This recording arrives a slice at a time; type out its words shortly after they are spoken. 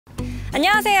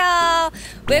안녕하세요.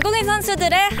 외국인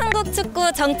선수들의 한국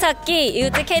축구 정착기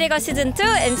이웃집K리거 시즌2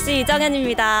 MC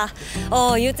이정현입니다.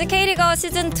 이웃집K리거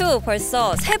시즌2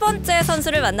 벌써 세 번째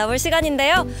선수를 만나볼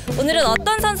시간인데요. 오늘은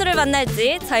어떤 선수를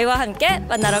만날지 저희와 함께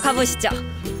만나러 가보시죠.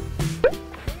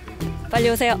 빨리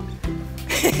오세요.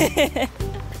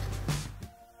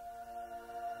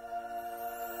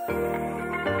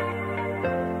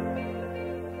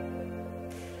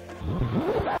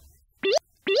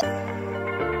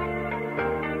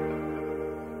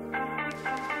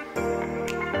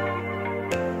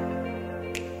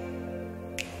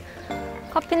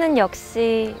 커피는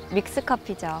역시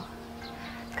믹스커피죠.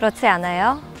 그렇지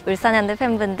않아요? 울산현대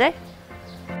팬분들?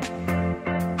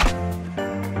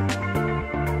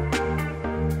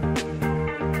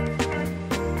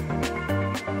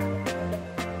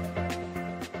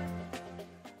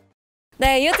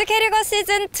 네, 이웃집K리거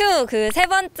시즌2 그 세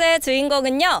번째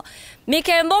주인공은요,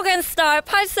 미켈 모겐스타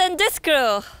팔센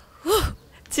디스크루,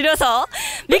 줄여서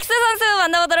믹스 선수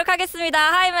만나보도록 하겠습니다.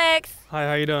 Hi, Max. Hi,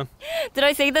 how you doing? Did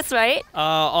I say this right?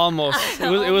 Almost.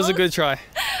 It was a good try.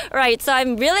 Right, so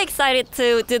I'm really excited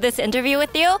to do this interview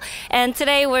with you. And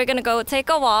today we're going to go take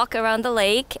a walk around the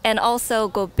lake and also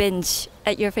go binge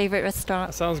at your favorite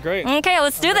restaurant. That sounds great. Okay,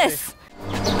 let's do this.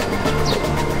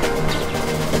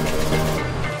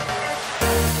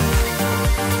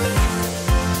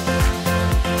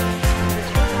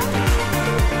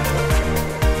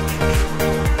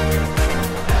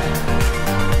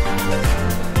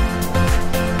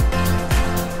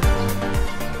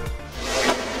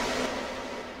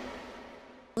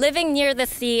 Living near the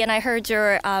sea, and I heard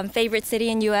your favorite city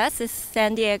in US is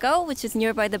San Diego, which is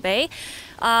nearby the bay.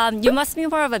 You must be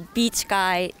more of a beach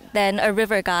guy than a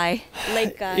river guy,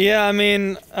 lake guy. Yeah, I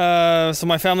mean, so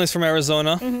my family's from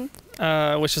Arizona,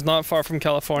 which is not far from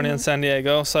California and San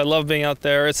Diego. So I love being out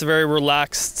there. It's a very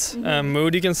relaxed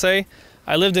mood, you can say.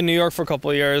 I lived in New York for a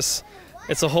couple of years.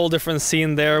 It's a whole different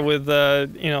scene there with,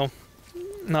 you know,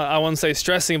 I wouldn't say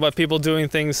stressing, but people doing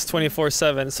things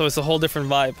 24/7. So it's a whole different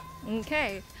vibe.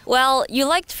 Okay. Well, you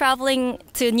like traveling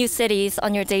to new cities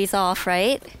on your days off,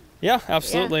 right? Yeah,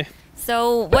 absolutely. Yeah.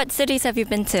 So what cities have you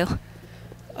been to?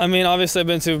 I mean, obviously I've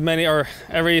been to many, or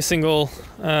every single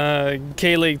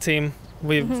K-League team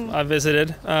I've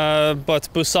visited.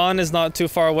 But Busan is not too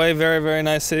far away. Very, very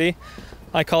nice city.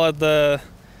 I call it the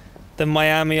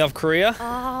Miami of Korea.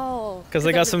 Oh. Because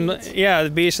they got some,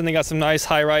 the beach, and they got some nice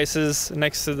high rises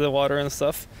next to the water and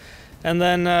stuff. And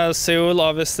then Seoul,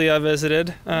 obviously, I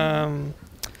visited.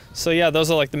 So yeah, those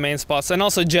are like the main spots. And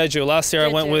also Jeju. Last year I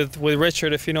went with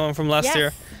Richard, if you know him from last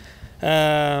year.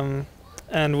 And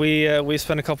we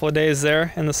spent a couple of days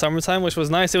there in the summertime, which was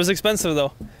nice. It was expensive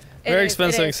though. Very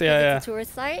expensive. It is. Yeah. It's a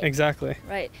tourist site? Exactly.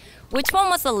 Right. Which one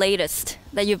was the latest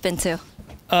that you've been to?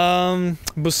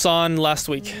 Busan last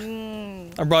week.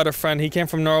 I brought a friend. He came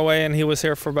from Norway and he was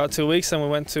here for about 2 weeks, and we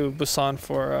went to Busan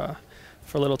for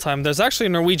a little time. There's actually a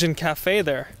Norwegian cafe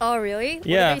there. Oh, really?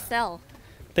 Yeah. What do they sell?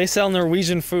 They sell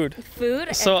Norwegian food. Food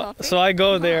and coffee? So I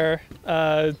go there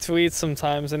to eat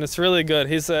sometimes, and it's really good.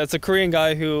 It's a Korean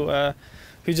guy who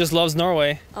just loves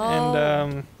Norway,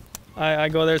 and I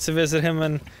go there to visit him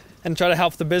and try to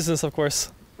help the business, of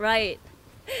course. Right,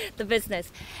 the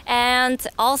business. And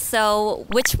also,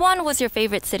 which one was your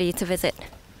favorite city to visit?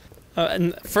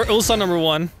 And for Ulsan,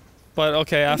 #1. But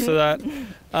okay, after that,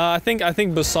 I think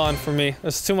Busan for me.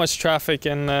 There's too much traffic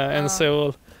in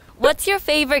Seoul. What's your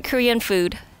favorite Korean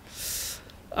food?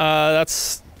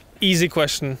 That's easy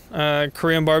question.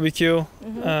 Korean barbecue.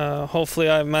 Hopefully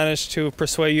I managed to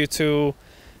persuade you to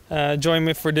join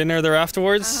me for dinner there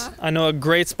afterwards. I know a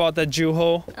great spot that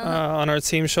Juho on our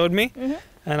team showed me.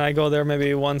 And I go there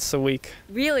maybe once a week.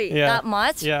 Really? Yeah. That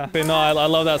much? Yeah. But no, I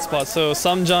love that spot. So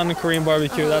Samjeon Korean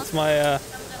barbecue, that's my,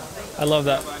 I love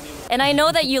that. And I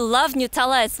know that you love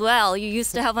Nutella as well. You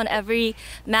used to have on every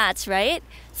match, right?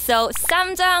 So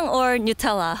Samjang or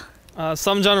Nutella?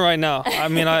 Samjeon right now. I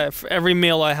mean, for every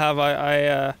meal I have,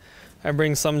 I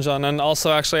bring Samjeon. And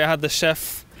also, actually, I had the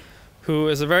chef, who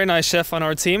is a very nice chef on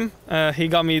our team. He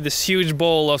got me this huge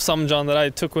bowl of Samjeon that I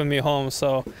took with me home.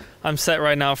 So I'm set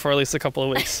right now for at least a couple of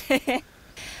weeks.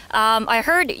 I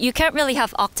heard you can't really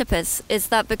have octopus. Is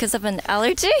that because of an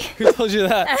allergy? Who told you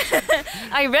that?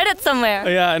 I read it somewhere.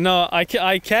 Yeah, no, I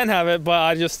can have it, but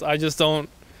I just don't.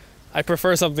 I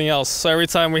prefer something else. So every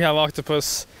time we have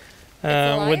octopus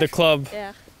with the club,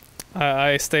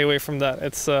 I stay away from that.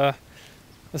 It's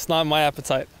not my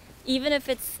appetite. Even if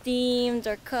it's steamed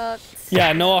or cooked?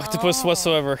 Yeah, no octopus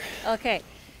whatsoever. Okay.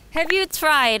 Have you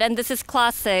tried, and this is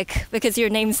classic because your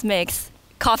name's Mix,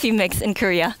 coffee mix in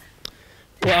Korea?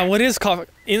 Well, what is coffee?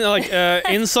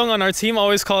 In-sung on our team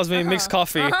always calls me mixed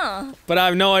coffee, but I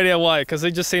have no idea why, because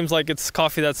it just seems like it's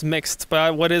coffee that's mixed.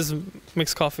 But what is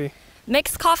mixed coffee?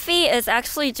 Mixed coffee is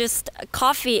actually just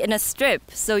coffee in a strip.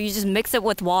 So you just mix it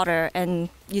with water and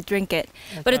you drink it.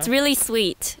 Okay. But it's really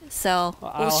sweet. So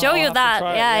we'll show you that.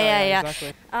 Yeah.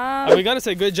 Exactly. And we got to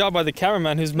say good job by the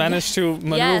cameraman who's managed to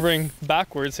maneuvering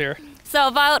backwards here. So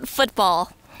about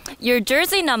football, your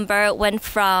jersey number went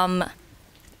from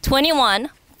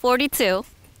 21, 42,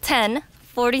 10,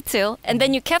 42, and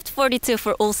then you kept 42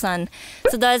 for Ulsan.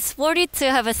 So does 42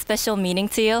 have a special meaning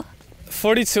to you?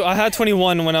 42, I had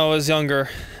 21 when I was younger,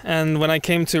 and when I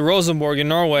came to Rosenborg in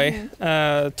Norway,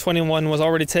 21 was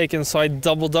already taken, so I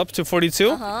doubled up to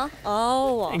 42.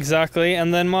 Oh. Exactly,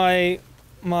 and then my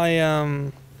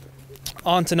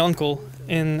aunt and uncle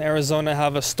in Arizona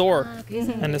have a store,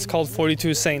 and it's called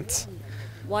 42 Saints.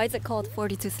 Why is it called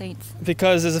 42 Saints?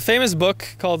 Because there's a famous book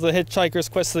called The Hitchhiker's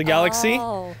Quest to the Galaxy.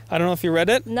 Oh. I don't know if you read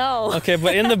it. No. Okay,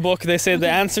 but in the book they say the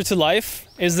answer to life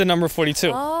is the number 42.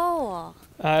 Oh.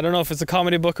 I don't know if it's a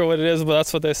comedy book or what it is, but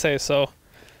that's what they say, so.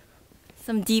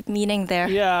 Some deep meaning there.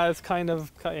 Yeah, it's kind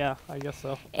of, yeah, I guess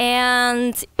so.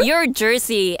 And your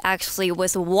jersey actually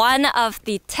was one of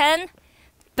the 10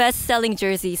 best-selling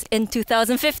jerseys in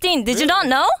 2015. Did you not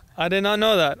know? I did not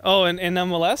know that. Oh, in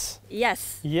MLS?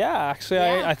 Yes. Yeah, actually,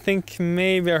 I think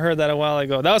maybe I heard that a while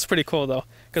ago. That was pretty cool, though,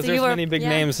 because there's many big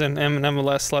names in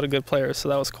MLS, a lot of good players, so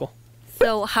that was cool.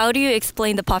 So how do you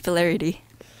explain the popularity?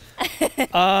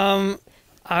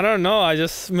 I don't know. I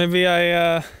just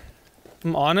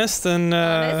I'm honest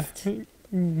and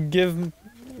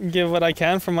give what I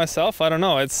can for myself. I don't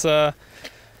know. It's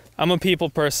I'm a people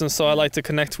person, so I like to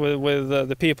connect with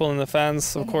the people and the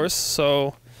fans, of course.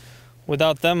 So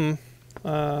without them,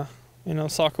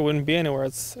 soccer wouldn't be anywhere.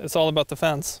 It's all about the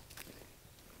fans.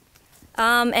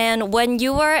 And when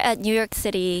you were at New York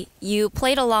City, you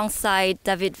played alongside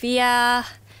David Villa,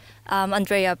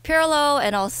 Andrea Pirlo,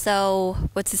 and also,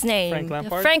 what's his name? Frank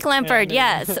Lampard. Frank Lampard,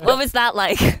 yes. What was that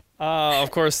like?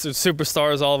 Of course,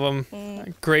 superstars, all of them.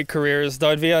 Great careers.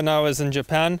 David Villa now is in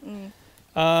Japan.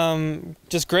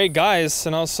 Just great guys,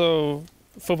 and also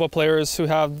football players who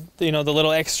have the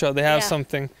little extra. They have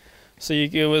something. So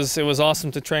it was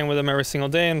awesome to train with them every single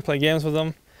day and play games with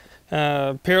them.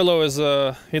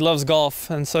 Pirlo he loves golf,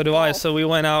 and so do I. So we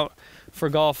went out for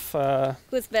golf.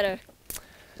 Who's better?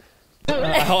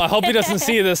 I hope he doesn't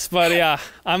see this, but yeah,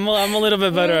 I'm a little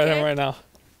bit better at him right now.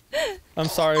 I'm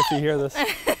sorry if you hear this.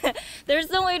 There's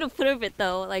no way to prove it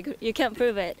though. Like you can't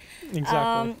prove it.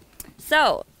 Exactly.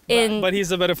 But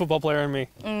he's a better football player than me.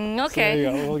 Okay.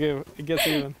 So there you go. It gets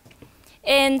even.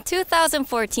 In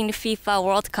 2014 FIFA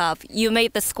World Cup, you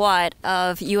made the squad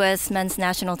of U.S. men's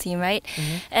national team, right?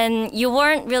 And you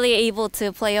weren't really able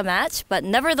to play a match, but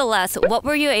nevertheless, what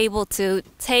were you able to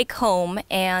take home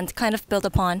and kind of build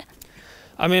upon?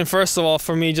 I mean, first of all,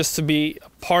 for me, just to be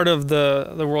part of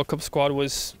the World Cup squad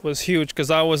was huge,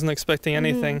 because I wasn't expecting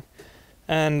anything.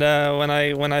 And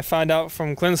when I found out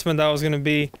from Klinsmann that I was going to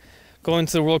be going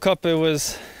to the World Cup, it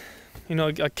was,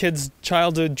 a kid's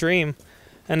childhood dream.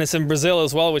 And it's in Brazil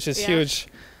as well, which is huge.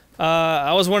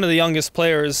 I was one of the youngest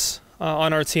players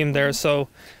on our team there. So,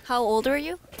 how old were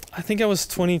you? I think I was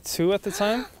 22 at the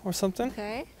time or something.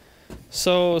 Okay.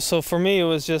 So for me, it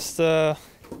was just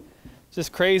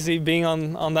crazy being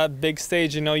on that big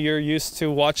stage. You're used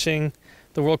to watching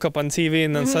the World Cup on TV,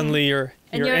 and then suddenly you're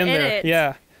in there. It.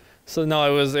 Yeah. So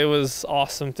no, it was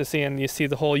awesome to see, and you see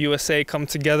the whole USA come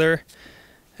together.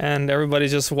 And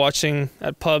everybody's just watching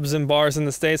at pubs and bars in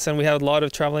the States, and we had a lot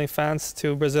of traveling fans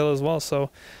to Brazil as well. So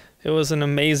it was an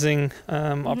amazing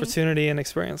opportunity and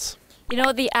experience.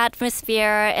 The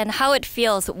atmosphere and how it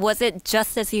feels, was it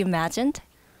just as you imagined?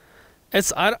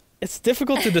 It's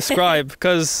difficult to describe,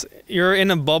 because you're in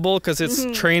a bubble, because it's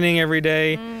training every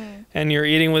day, and you're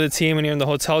eating with a team, and you're in the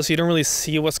hotel, so you don't really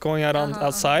see what's going on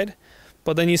outside.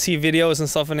 But then you see videos and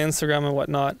stuff on Instagram and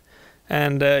whatnot.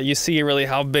 And you see really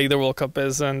how big the World Cup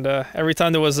is. And every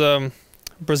time there was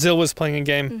Brazil was playing a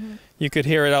game, you could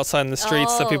hear it outside in the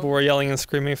streets that people were yelling and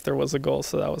screaming if there was a goal.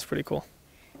 So that was pretty cool.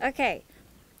 Okay.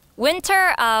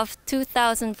 Winter of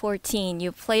 2014,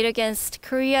 you played against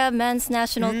Korea men's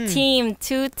national team,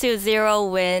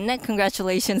 2-0 win.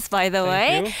 Congratulations, by the way.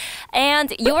 Thank you.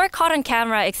 And you were caught on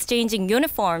camera exchanging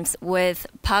uniforms with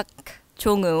Park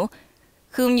Jong-woo,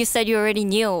 whom you said you already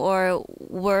knew or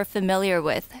were familiar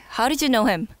with. How did you know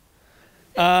him?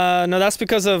 No, that's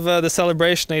because of the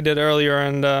celebration they did earlier,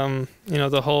 and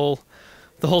the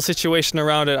whole situation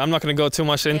around it. I'm not going to go too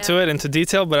much into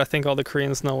detail, but I think all the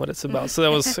Koreans know what it's about. So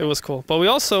it was cool. But we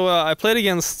also I played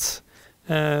against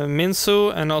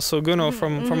Minsu and also Guno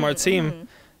from our team,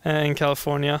 in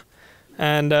California.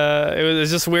 And it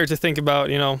was just weird to think about,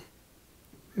 you know,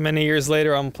 many years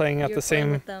later I'm playing at the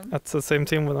same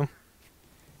team with them.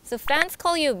 So fans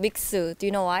call you Mixu. Do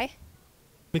you know why?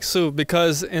 Mixu,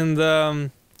 because in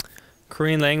the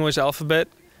Korean language alphabet,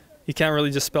 you can't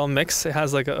really just spell mix. It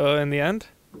has like a in the end.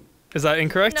 Is that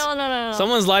incorrect? No.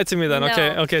 Someone's lied to me then. No.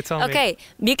 Okay, tell me. Okay,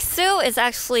 Mixu is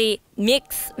actually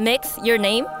mix, your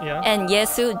name, Yeah. and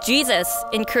Yesu, Jesus,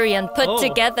 in Korean, put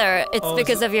together. It's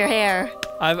because of your hair.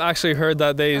 I've actually heard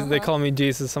that they call me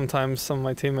Jesus sometimes, some of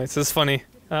my teammates. It's funny.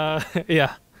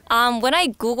 Yeah. When I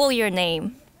Google your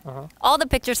name, all the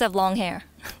pictures have long hair.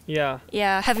 Yeah.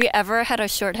 Yeah. Have you ever had a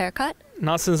short haircut?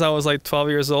 Not since I was like 12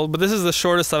 years old, but this is the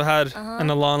shortest I've had in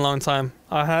a long time.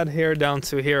 I had hair down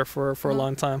to here for a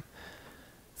long time.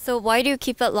 So why do you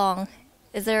keep it long?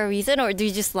 Is there a reason, or do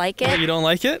you just like it? You don't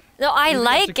like it? No, I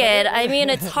like it. I mean,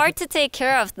 it's hard to take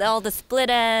care of all the split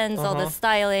ends, all the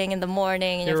styling in the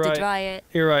morning, and you have to dry it.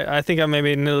 You're right. I think I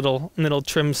maybe need a little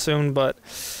trim soon, but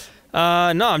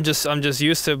no, I'm just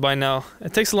used to it by now.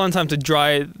 It takes a long time to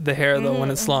dry the hair though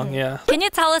when it's long. Yeah. Can you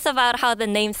tell us about how the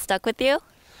name stuck with you?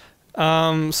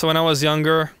 So when I was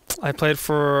younger, I played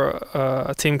for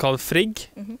a team called Frigg,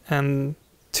 and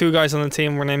 2 guys on the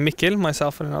team were named Mikkel,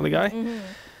 myself and another guy.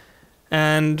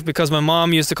 And because my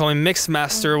mom used to call me Mix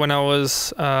Master when I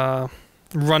was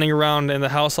running around in the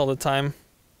house all the time,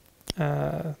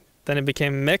 then it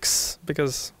became Mix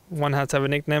because one had to have a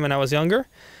nickname and I was younger.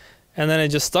 And then it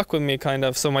just stuck with me kind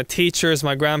of. So my teachers,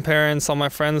 my grandparents, all my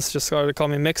friends just started to call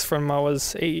me Mix from I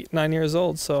was 8, 9 years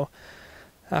old. So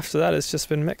after that, it's just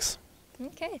been Mix.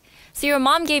 Okay. So your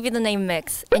mom gave you the name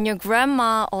Mix, and your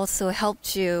grandma also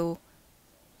helped you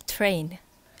train.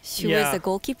 She was a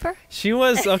goalkeeper? She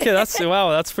was, okay, that's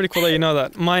pretty cool that you know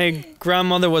that. My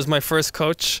grandmother was my first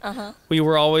coach. We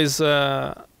were always,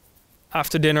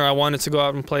 after dinner, I wanted to go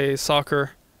out and play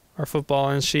soccer or football,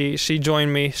 and she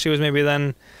joined me. She was maybe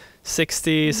then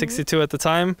 60, 62 at the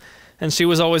time, and she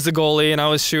was always the goalie, and I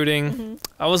was shooting.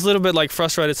 I was a little bit like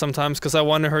frustrated sometimes because I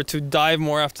wanted her to dive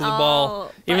more after the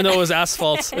ball, even though it was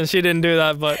asphalt, and she didn't do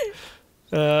that, but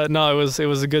no, it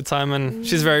was a good time, and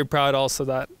she's very proud also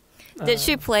that. Did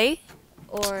she play?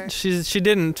 Or she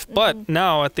didn't, but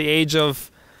now at the age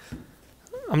of,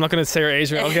 I'm not going to say her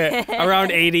age, okay, around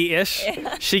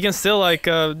 80-ish, she can still like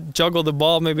juggle the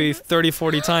ball maybe 30,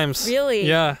 40 times. Really?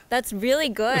 Yeah. That's really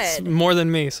good. It's more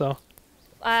than me, so.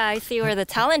 I see where the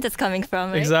talent is coming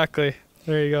from, right? Exactly.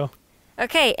 There you go.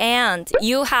 Okay, and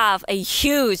you have a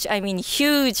huge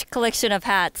collection of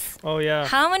hats. Oh, yeah.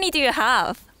 How many do you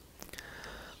have?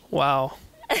 Wow.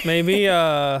 Maybe,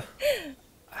 I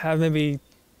have maybe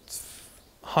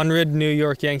 100 New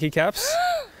York Yankee caps.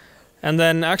 And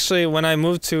then actually when I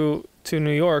moved to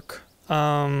New York,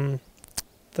 the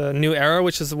New Era,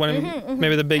 which is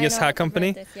maybe the biggest hat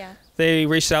company, they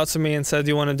reached out to me and said, do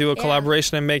you want to do a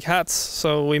collaboration and make hats?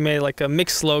 So we made like a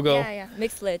Mix logo. Yeah,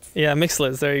 Mix lids. Yeah, Mix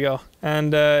lids, there you go.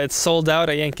 And it's sold out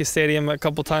at Yankee Stadium a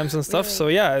couple times and stuff. Really? So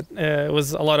yeah, it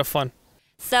was a lot of fun.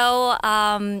 So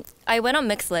I went on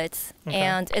Mix lids,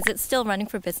 and is it still running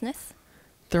for business?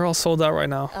 They're all sold out right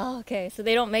now. Oh, okay. So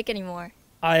they don't make any more.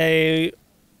 I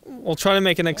will try to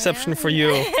make an exception for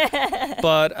you.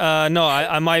 But no,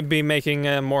 I might be making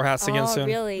more hats again soon. Oh,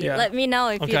 really? Yeah. Let me know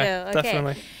if you do. Okay,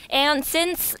 definitely. And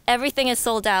since everything is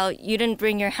sold out, you didn't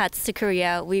bring your hats to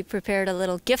Korea. We prepared a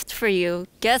little gift for you.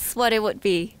 Guess what it would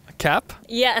be? A cap?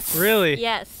 Yes. Really?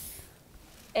 Yes.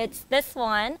 It's this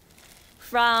one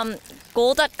from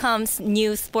Goal.com's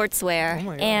new sportswear. Oh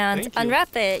my God, and thank you.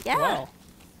 unwrap it. Yeah. Wow.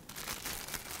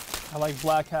 I like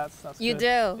black hats. That's You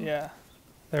good. do. Yeah.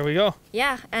 There we go.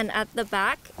 Yeah, and at the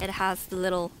back, it has the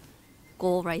little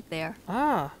goal right there.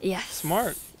 Ah. Yes.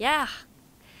 Smart. Yeah.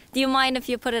 Do you mind if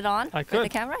you put it on I for the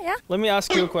could. camera? Yeah. Let me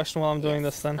ask you a question while I'm doing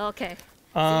this then. Okay.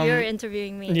 So you're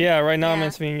interviewing me. Yeah, right now I'm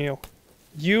interviewing you.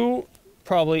 You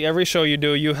probably, every show you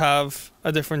do, you have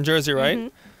a different jersey,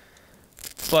 right?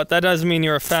 But that doesn't mean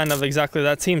you're a fan of exactly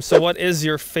that team. So what is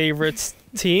your favorite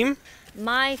team?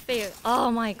 My favorite. Oh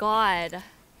my God.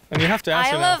 And you have to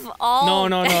answer I love now. all.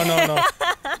 No.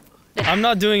 I'm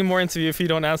not doing more interview if you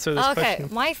don't answer this question.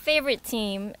 Okay, my favorite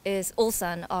team is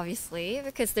Ulsan, obviously,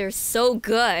 because they're so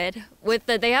good.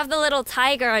 They have the little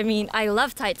tiger. I mean, I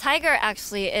love tiger. Tiger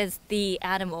actually is the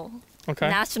animal. Okay.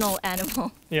 National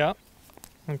animal. Yeah.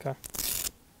 Okay.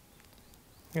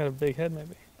 You got a big head,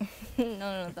 maybe.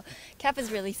 No. The cap is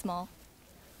really small.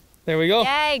 There we go.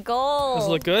 Yay, goal. Does it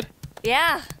look good?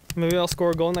 Yeah. Maybe I'll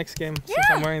score a goal next game since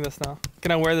I'm wearing this now.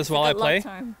 Can I wear this while I play?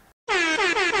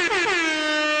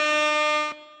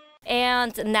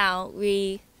 And now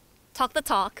we talk the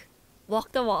talk.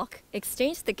 walk the walk,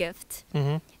 exchange the gift,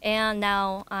 and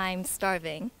now I'm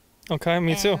starving. Okay,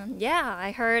 me too. And yeah,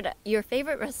 I heard your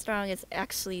favorite restaurant is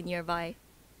actually nearby.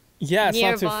 Yeah, it's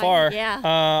not too Nearby, far.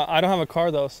 yeah. I don't have a car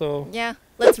though, so. Yeah,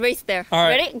 let's race there. All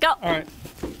right. Ready? Go! All right.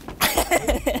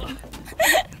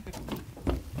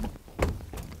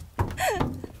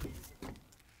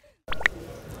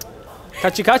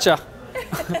 같이 가자.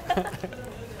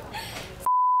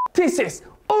 This is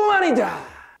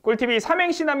오만이다. 꿀TV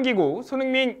삼행시 남기고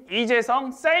손흥민,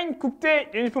 이재성 사인 국대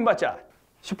유니폼 받자.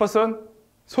 슈퍼손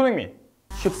손흥민.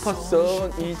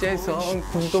 슈퍼손 이재성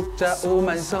구독자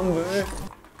 5만 선물